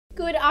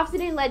Good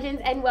afternoon, legends,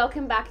 and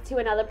welcome back to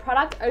another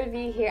product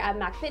overview here at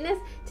MAK Fitness.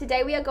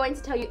 Today we are going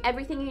to tell you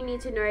everything you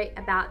need to know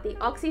about the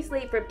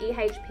OxySleep from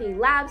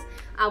EHPlabs.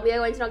 We are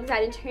going to knock this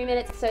out in 2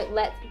 minutes, so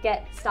let's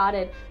get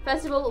started.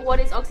 First of all, what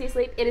is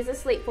OxySleep? It is a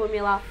sleep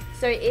formula.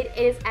 So it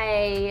is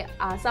a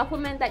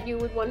supplement that you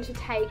would want to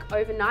take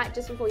overnight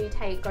just before you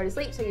go to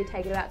sleep. So you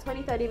take it about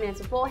 20-30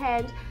 minutes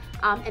beforehand.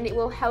 And it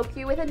will help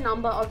you with a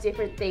number of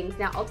different things.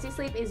 Now,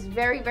 OxySleep is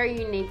very,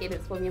 very unique in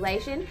its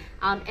formulation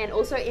and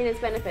also in its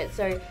benefits.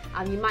 So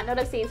you might not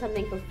have seen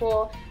something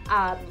before.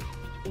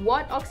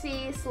 What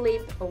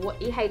OxySleep or what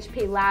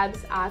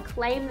EHPlabs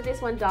claim that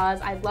this one does,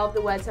 I love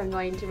the word, so I'm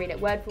going to read it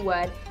word for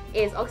word,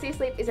 is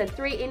OxySleep is a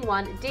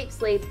 3-in-1 deep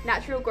sleep,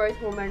 natural growth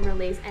hormone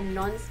release, and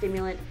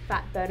non-stimulant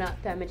fat burner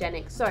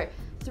thermogenic. So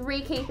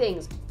 3 key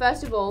things.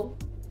 First of all,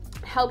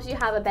 helps you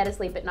have a better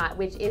sleep at night,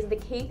 which is the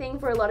key thing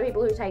for a lot of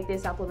people who take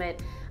this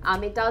supplement.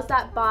 It does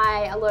that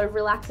by a lot of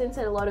relaxants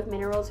and a lot of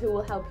minerals who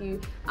will help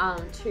you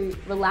to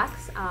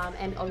relax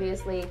and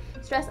obviously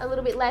stress a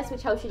little bit less,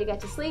 which helps you to get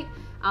to sleep.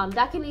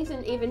 That can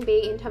even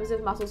be in terms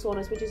of muscle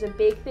soreness, which is a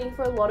big thing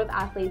for a lot of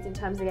athletes in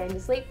terms of getting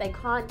to sleep. They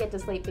can't get to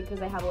sleep because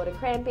they have a lot of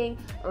cramping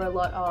or a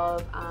lot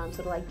of sort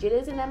of like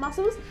jitters in their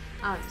muscles.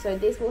 So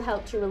this will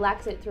help to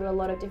relax it through a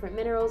lot of different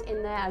minerals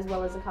in there, as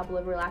well as a couple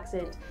of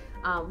relaxant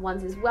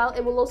ones as well.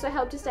 It will also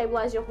help to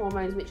stabilize your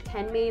hormones, which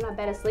can mean a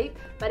better sleep,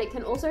 but it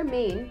can also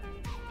mean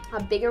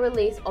a bigger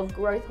release of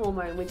growth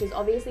hormone, which is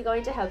obviously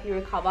going to help you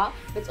recover,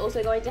 but it's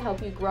also going to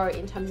help you grow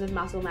in terms of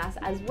muscle mass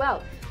as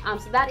well.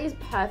 So that is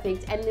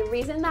perfect. And the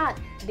reason that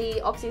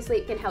the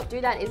OxySleep can help do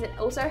that is it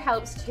also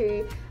helps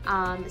to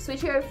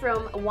switch you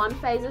from one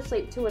phase of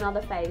sleep to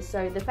another phase.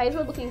 So the phase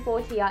we're looking for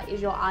here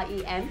is your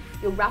REM,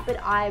 your rapid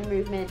eye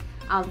movement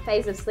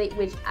phase of sleep,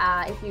 which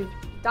if you've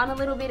done a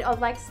little bit of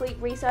like sleep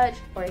research,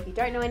 or if you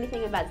don't know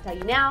anything, I'm about to tell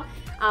you now,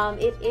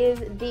 it is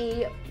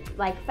the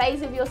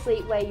phase of your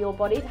sleep where your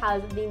body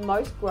has the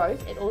most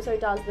growth. It also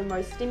does the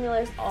most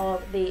stimulus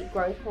of the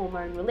growth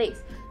hormone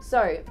release.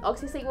 So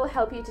OxySleep will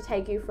help you to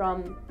take you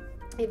from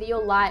either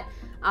your light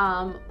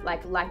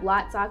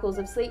light cycles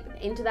of sleep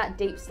into that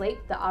deep sleep,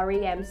 the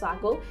REM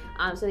cycle,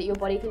 so that your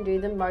body can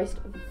do the most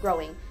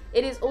growing.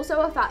 It is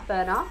also a fat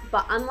burner,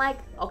 but unlike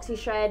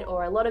OxyShred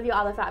or a lot of your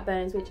other fat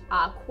burners, which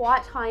are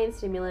quite high in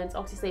stimulants,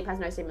 OxySleep has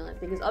no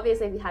stimulants, because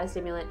obviously if you had a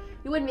stimulant,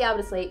 you wouldn't be able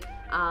to sleep.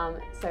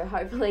 So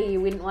hopefully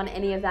you wouldn't want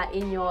any of that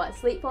in your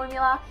sleep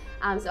formula.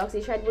 So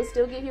OxyShred will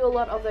still give you a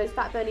lot of those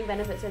fat burning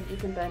benefits so that you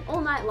can burn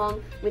all night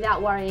long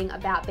without worrying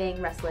about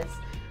being restless.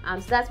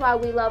 So that's why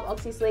we love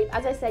OxySleep.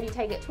 As I said, you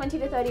take it 20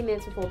 to 30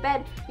 minutes before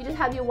bed. You just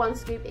have your 1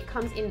 scoop. It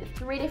comes in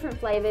 3 different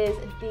flavors: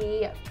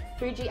 the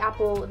Fuji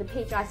apple, the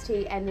peach iced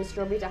tea, and the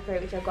strawberry daiquiri,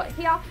 which I've got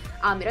here.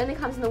 It only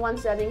comes in the 1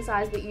 serving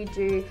size, but you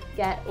do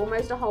get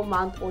almost a whole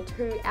month or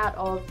 2 out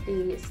of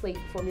the sleep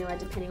formula,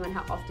 depending on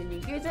how often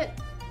you use it.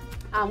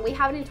 We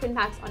have it in twin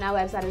packs on our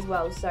website as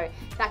well, so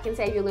that can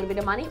save you a little bit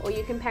of money, or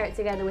you can pair it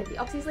together with the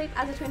OxySleep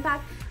as a twin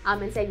pack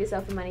and save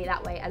yourself some money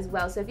that way as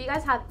well. So if you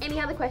guys have any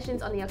other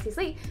questions on the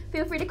OxySleep,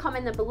 feel free to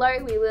comment them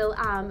below. We will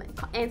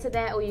answer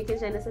there, or you can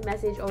send us a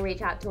message or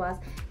reach out to us,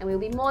 and we'll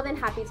be more than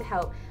happy to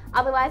help.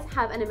 Otherwise,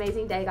 have an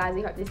amazing day, guys.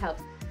 We hope this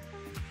helps.